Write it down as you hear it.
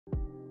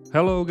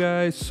Hello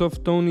guys,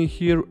 Softony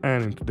here,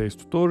 and in today's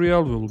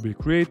tutorial we will be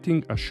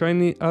creating a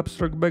shiny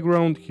abstract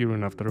background here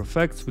in After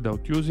Effects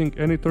without using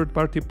any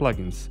third-party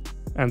plugins.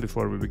 And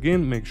before we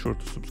begin, make sure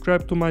to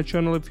subscribe to my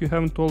channel if you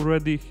haven't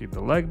already, hit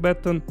the like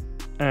button,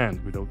 and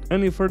without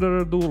any further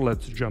ado,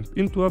 let's jump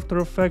into After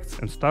Effects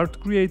and start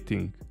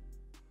creating.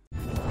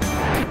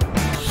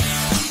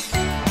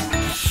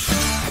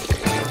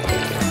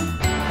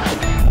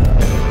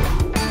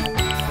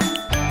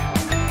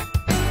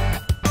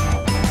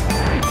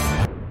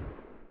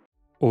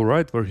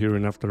 Alright, we're here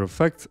in After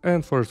Effects,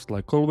 and first,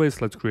 like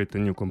always, let's create a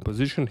new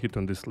composition. Hit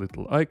on this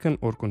little icon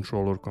or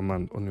control or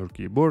command on your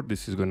keyboard.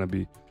 This is gonna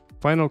be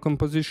final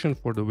composition.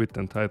 For the width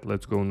and height,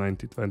 let's go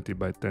 1920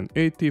 by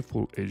 1080,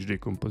 full HD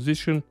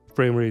composition,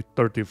 frame rate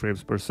 30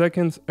 frames per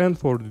second, and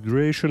for the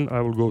duration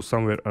I will go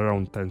somewhere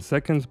around 10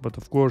 seconds, but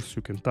of course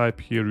you can type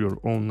here your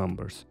own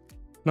numbers.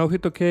 Now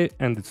hit OK,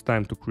 and it's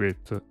time to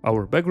create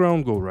our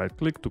background. Go right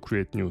click to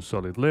create new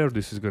solid layer.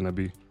 This is gonna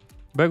be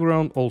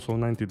background, also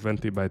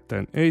 1920 by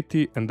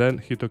 1080, and then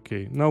hit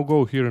OK. Now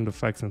go here in the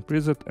effects and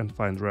preset and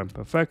find ramp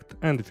effect,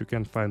 and if you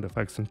can't find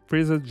effects and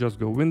preset, just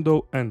go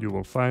window and you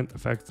will find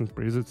effects and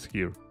presets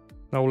here.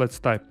 Now let's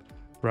type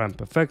ramp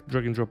effect,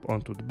 drag and drop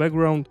onto the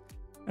background,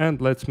 and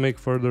let's make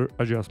further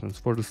adjustments.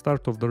 For the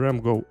start of the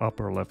ramp, go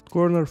upper left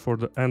corner, for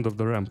the end of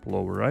the ramp,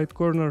 lower right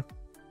corner.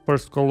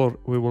 First color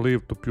we will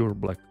leave to pure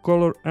black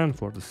color, and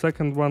for the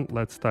second one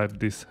let's type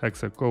this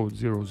hexacode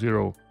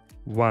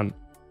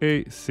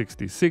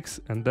 001A66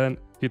 and then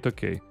hit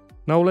OK.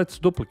 Now let's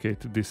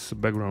duplicate this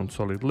background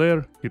solid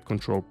layer, hit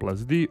Ctrl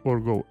plus D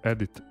or go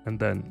edit and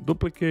then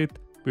duplicate.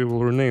 We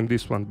will rename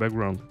this one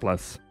background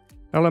plus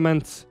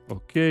elements.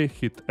 OK,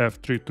 hit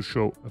F3 to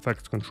show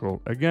effects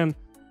control again.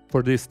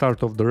 For the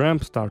start of the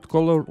ramp, start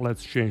color,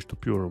 let's change to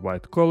pure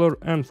white color,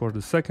 and for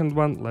the second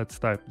one let's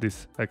type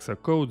this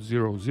hexacode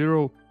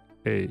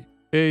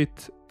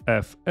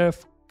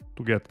 00A8FF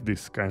to get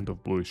this kind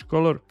of bluish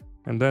color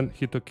and then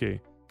hit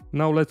OK.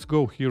 Now let's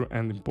go here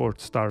and import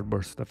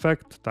starburst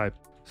effect, type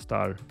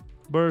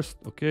starburst,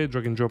 okay,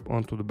 drag and drop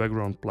onto the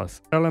background plus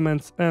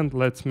elements, and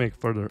let's make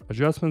further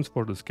adjustments.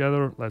 For the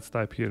scatter, let's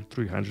type here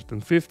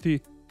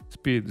 350,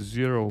 speed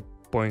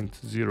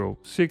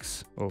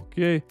 0.06,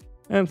 okay,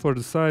 and for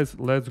the size,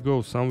 let's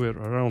go somewhere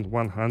around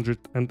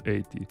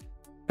 180.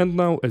 And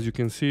now, as you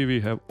can see,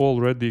 we have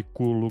already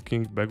cool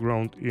looking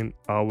background in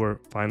our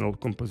final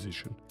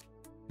composition.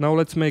 Now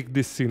let's make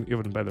this scene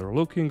even better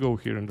looking. Go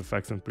here in the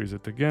effects and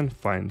preset again,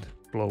 find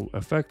glow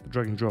effect,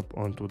 drag and drop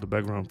onto the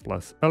background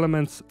plus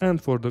elements,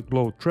 and for the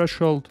glow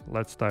threshold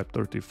let's type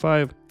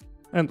 35,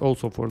 and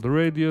also for the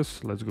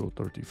radius let's go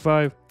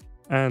 35,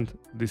 and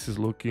this is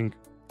looking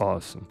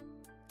awesome.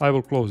 I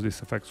will close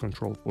this effects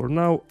control for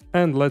now,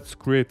 and let's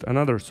create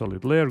another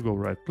solid layer. Go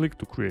right click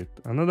to create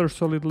another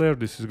solid layer.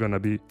 This is gonna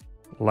be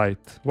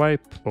light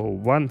wipe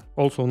 01,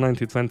 also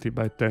 1920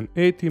 by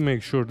 1080.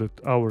 Make sure that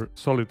our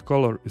solid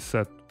color is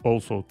set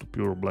also to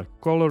pure black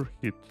color,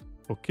 hit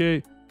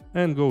OK,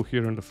 and go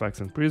here in the effects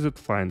and preset,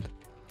 find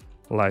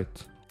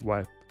light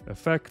wipe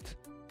effect,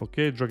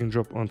 OK, drag and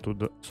drop onto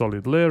the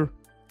solid layer,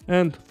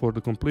 and for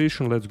the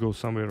completion let's go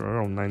somewhere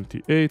around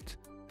 98,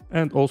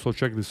 and also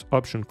check this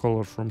option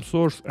color from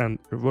source and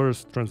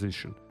reverse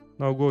transition.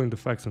 Now go in the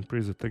effects and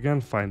preset again,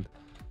 find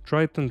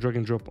Triton, drag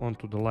and drop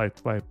onto the light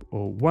wipe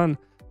 01,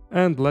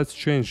 and let's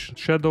change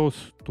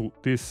shadows to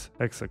this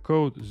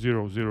hexacode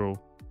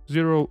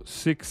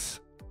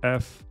 0006FF.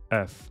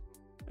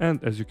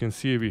 And as you can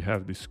see, we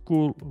have this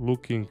cool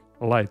looking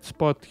light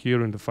spot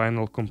here in the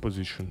final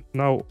composition.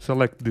 Now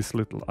select this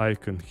little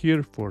icon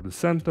here for the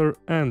center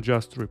and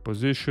just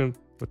reposition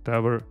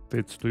whatever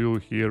fits to you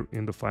here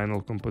in the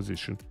final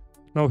composition.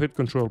 Now hit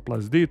Ctrl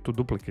plus D to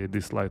duplicate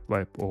this light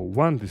wipe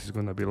 01. This is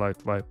gonna be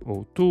light wipe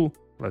 02.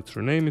 Let's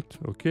rename it.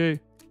 OK.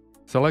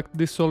 Select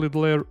this solid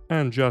layer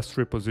and just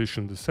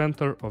reposition the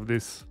center of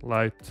this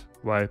light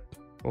wipe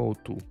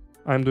 02.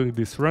 I'm doing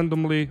this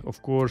randomly,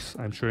 of course,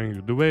 I'm showing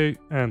you the way,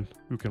 and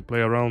you can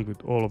play around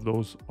with all of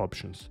those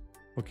options.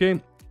 Okay,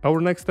 our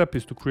next step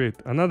is to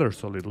create another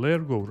solid layer.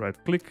 Go right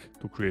click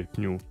to create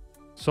new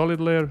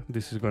solid layer.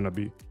 This is gonna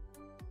be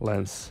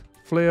lens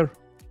flare.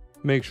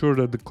 Make sure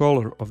that the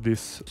color of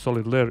this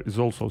solid layer is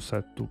also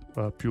set to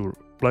pure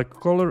black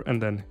color,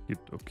 and then hit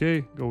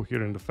OK. Go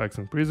here in the effects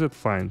and preset,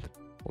 find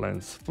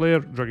lens flare,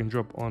 drag and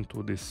drop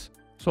onto this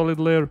solid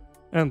layer,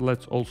 and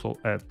let's also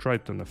add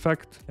Triton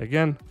effect.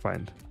 Again,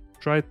 find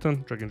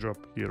Triton, drag and drop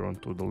here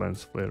onto the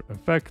lens flare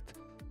effect,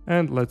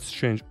 and let's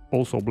change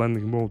also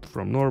blending mode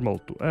from normal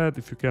to add.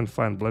 If you can't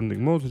find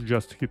blending modes,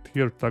 just hit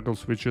here toggle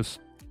switches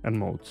and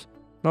modes.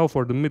 Now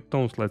for the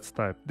midtones, let's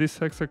type this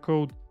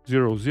hexacode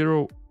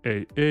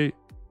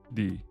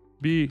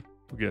 00AA-DB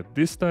to get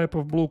this type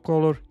of blue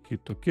color,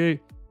 hit OK.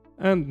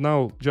 And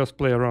now just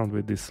play around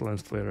with this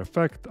lens flare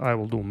effect. I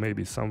will do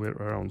maybe somewhere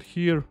around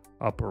here,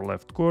 upper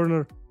left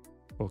corner.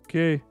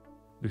 OK,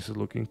 this is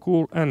looking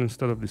cool. And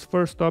instead of this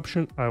first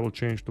option, I will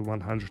change to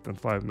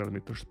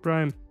 105mm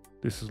prime.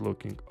 This is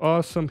looking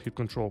awesome. Hit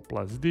Ctrl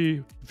plus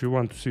D if you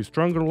want to see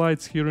stronger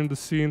lights here in the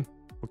scene.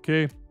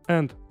 OK,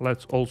 And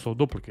let's also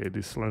duplicate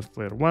this lens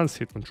flare once,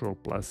 hit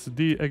Ctrl+D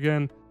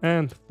again.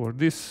 And for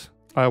this,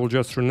 I will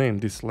just rename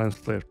this lens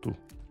flare to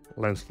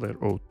lens flare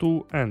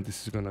 02, and this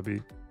is gonna be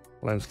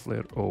lens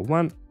flare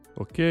 01.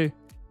 Okay.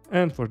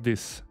 And for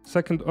this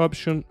second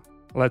option,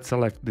 let's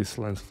select this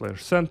lens flare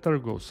center,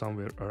 go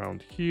somewhere around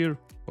here.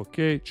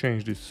 Okay,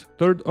 change this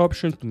third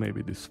option to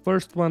maybe this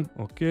first one.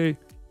 Okay,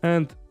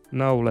 and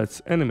now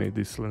let's animate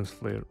this lens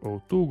flare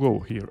 02, go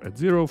here at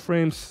 0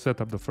 frames, set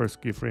up the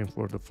first keyframe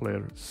for the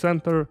flare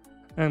center,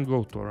 and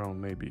go to around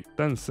maybe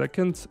 10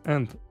 seconds,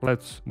 and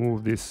let's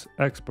move this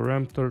X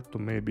parameter to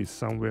maybe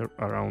somewhere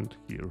around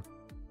here.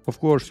 Of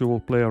course, you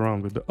will play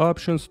around with the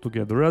options to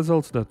get the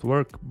results that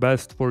work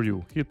best for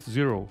you. Hit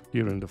 0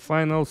 here in the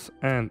finals,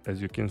 and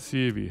as you can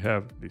see, we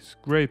have this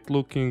great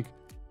looking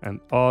and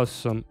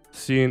awesome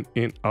scene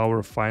in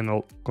our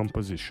final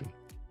composition.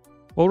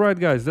 Alright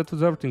guys, that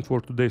was everything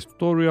for today's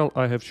tutorial.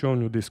 I have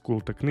shown you this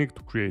cool technique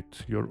to create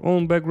your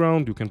own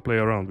background. You can play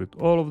around with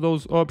all of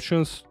those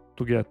options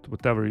to get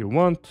whatever you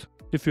want.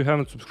 If you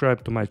haven't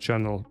subscribed to my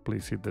channel,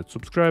 please hit that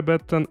subscribe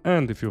button,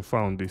 and if you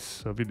found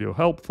this video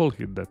helpful,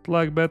 hit that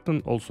like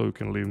button. Also, you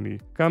can leave me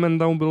a comment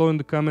down below in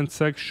the comment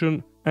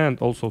section, and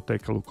also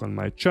take a look on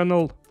my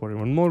channel for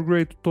even more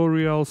great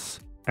tutorials.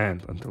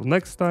 And until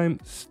next time,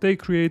 stay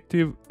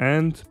creative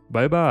and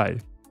bye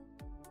bye!